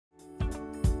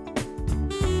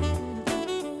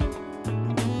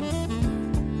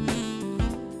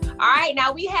right,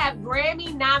 now we have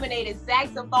Grammy-nominated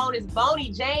saxophonist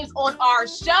Boney James on our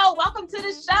show. Welcome to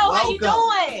the show. Welcome. How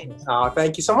you doing? Oh,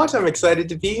 thank you so much. I'm excited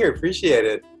to be here. Appreciate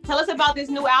it. Tell us about this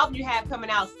new album you have coming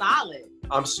out, Solid.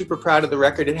 I'm super proud of the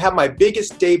record. It had my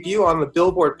biggest debut on the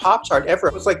Billboard pop chart ever.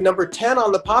 It was like number 10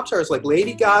 on the pop charts, like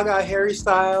Lady Gaga, Harry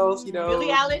Styles, you know, Billie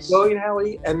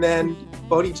Eilish, and then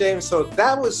Boney James. So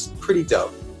that was pretty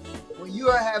dope. When you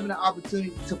are having the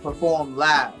opportunity to perform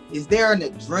live, is there an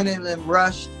adrenaline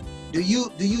rush? Do you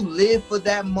live for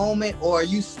that moment, or are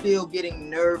you still getting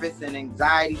nervous and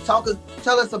anxiety? Tell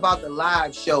us about the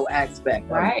live show aspect.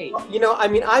 Right. You know, I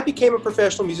mean, I became a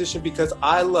professional musician because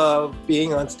I love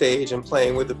being on stage and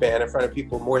playing with a band in front of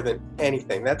people more than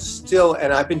anything. That's still,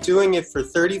 and I've been doing it for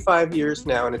 35 years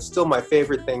now, and it's still my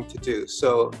favorite thing to do.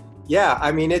 So yeah,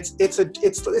 I mean,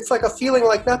 it's like a feeling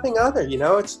like nothing other. You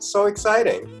know, it's so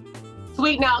exciting.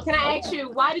 Sweet. Now, can I ask you,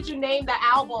 why did you name the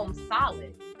album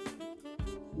Solid?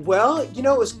 Well, you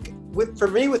know, it was for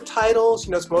me with titles,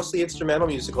 you know, it's mostly instrumental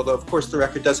music, although of course the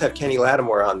record does have Kenny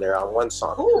Lattimore on there on one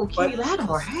song. Oh, Kenny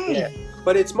Lattimore, hey. Yeah,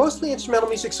 but it's mostly instrumental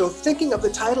music, so thinking of the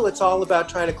title, it's all about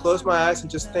trying to close my eyes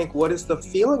and just think, what is the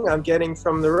feeling I'm getting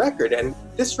from the record? And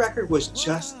this record was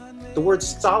just, the word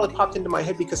solid popped into my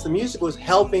head because the music was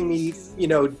helping me, you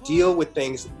know, deal with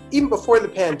things even before the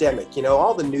pandemic. You know,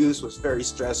 all the news was very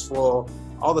stressful,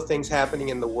 all the things happening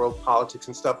in the world politics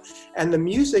and stuff. And the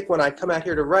music, when I come out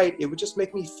here to write, it would just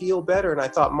make me feel better. And I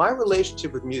thought my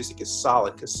relationship with music is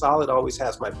solid, because solid always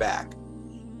has my back.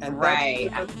 And right,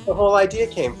 that's where the whole idea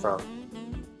came from.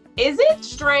 Is it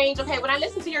strange? Okay, when I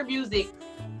listen to your music,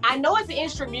 I know it's an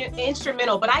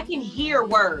instrumental, but I can hear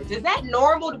words. Is that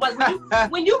normal?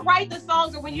 When you write the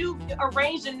songs or when you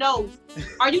arrange the notes,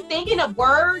 are you thinking of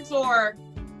words, or?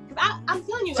 Because I'm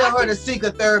telling you, tell her to seek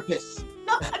a therapist.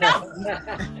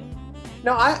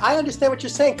 No, I understand what you're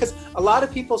saying, because a lot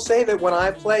of people say that when I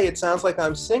play, it sounds like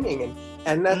I'm singing,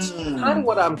 and that's kind of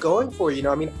what I'm going for, you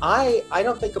know. I mean, I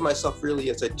don't think of myself really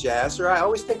as a jazzer. I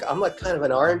always think I'm like kind of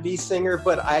an R&B singer,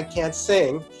 but I can't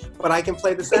sing, but I can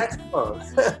play the saxophone.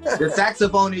 The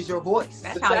saxophone is your voice.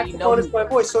 That's the how saxophone you know is my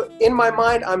voice. So in my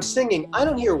mind, I'm singing. I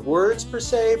don't hear words per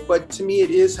se, but to me, it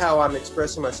is how I'm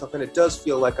expressing myself, and it does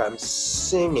feel like I'm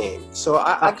singing. So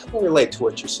I can relate to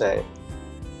what you're saying.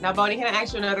 Now, Boney, can I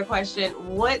ask you another question?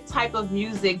 What type of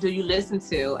music do you listen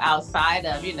to outside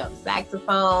of, you know, the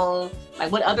saxophone?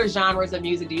 Like, what other genres of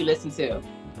music do you listen to?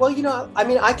 Well, you know, I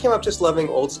mean, I came up just loving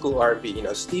old school R&B. You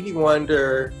know, Stevie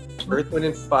Wonder, Earth, Wind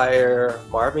and Fire,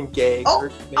 Marvin Gaye. Oh,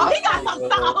 he got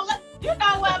some soul. You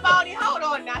know what, Boney? Hold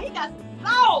on now. He got some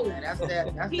soul. That's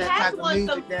he that has type won of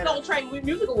some music Soul Train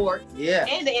Music Awards. Yeah.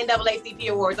 And the NAACP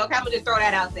Awards. Okay, I'm going to just throw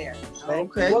that out there.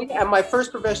 Okay. Well, and my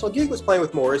first professional gig was playing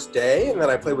with Morris Day, and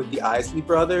then I played with the Isley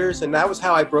Brothers, and that was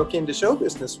how I broke into show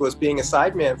business, was being a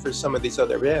sideman for some of these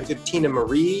other bands. Tina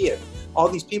Marie and all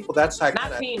these people. That's how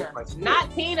Not Tina.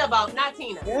 Not Tina.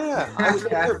 Yeah, I was in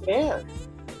their band.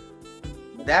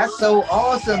 That's so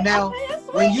awesome. Now,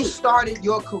 when you started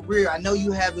your career, I know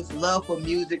you have this love for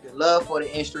music, the love for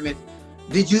the instruments.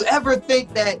 Did you ever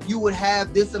think that you would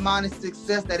have this amount of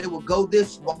success, that it would go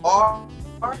this far?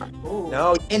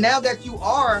 No. And now that you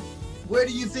are, where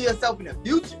do you see yourself in the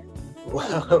future?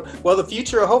 Well, the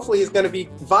future hopefully is going to be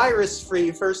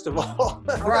virus-free, first of all.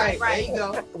 Right, there you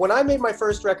go. When I made my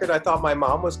first record, I thought my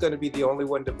mom was going to be the only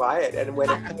one to buy it. And when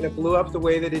it kind of blew up the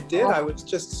way that it did, I was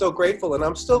just so grateful. And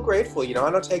I'm still grateful. You know,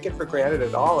 I don't take it for granted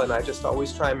at all. And I just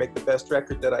always try and make the best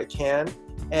record that I can.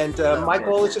 And my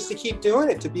goal is just to keep doing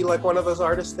it, to be like one of those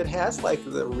artists that has like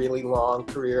the really long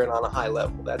career and on a high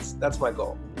level. That's my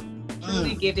goal.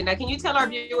 Truly gifted. Now, can you tell our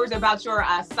viewers about your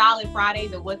Solid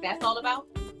Fridays and what that's all about?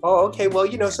 Oh, okay. Well,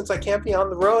 you know, since I can't be on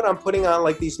the road, I'm putting on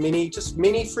like these mini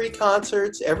free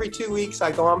concerts. Every 2 weeks,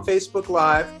 I go on Facebook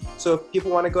Live. So if people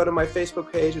want to go to my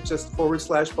Facebook page, it's just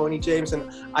 /Boney James.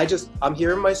 And I'm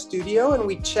here in my studio and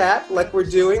we chat like we're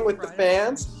doing with the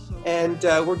fans. And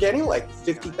we're getting like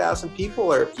 50,000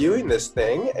 people are viewing this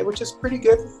thing, which is pretty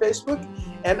good for Facebook.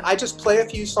 And I just play a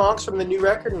few songs from the new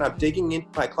record, and I'm digging into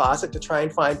my closet to try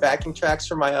and find backing tracks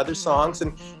for my other songs.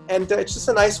 And it's just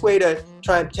a nice way to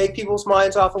try and take people's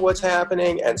minds off of what's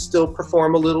happening and still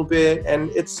perform a little bit.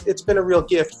 And it's been a real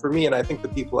gift for me, and I think the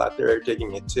people out there are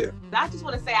digging it too. I just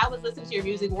want to say, I was listening to your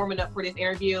music warming up for this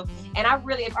interview, and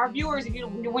if our viewers,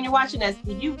 when you're watching us,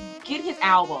 if you get his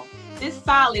album, This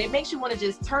Solid, it makes you want to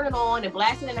just turn it on and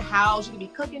blast it in the house. You can be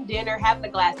cooking dinner, having a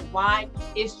glass of wine.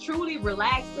 It's truly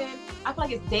relaxing. I feel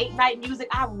like it's date night music.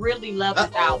 I really love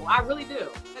this album. I really do.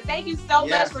 But thank you so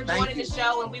much for joining the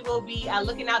show, and we will be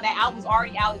looking out. That album's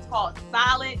already out. It's called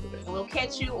Solid, and we'll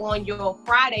catch you on your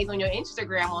Fridays on your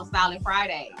Instagram on Solid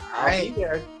Friday. All right. I'll be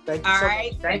there. Thank you so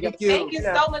much. Thank you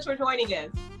so much for joining us.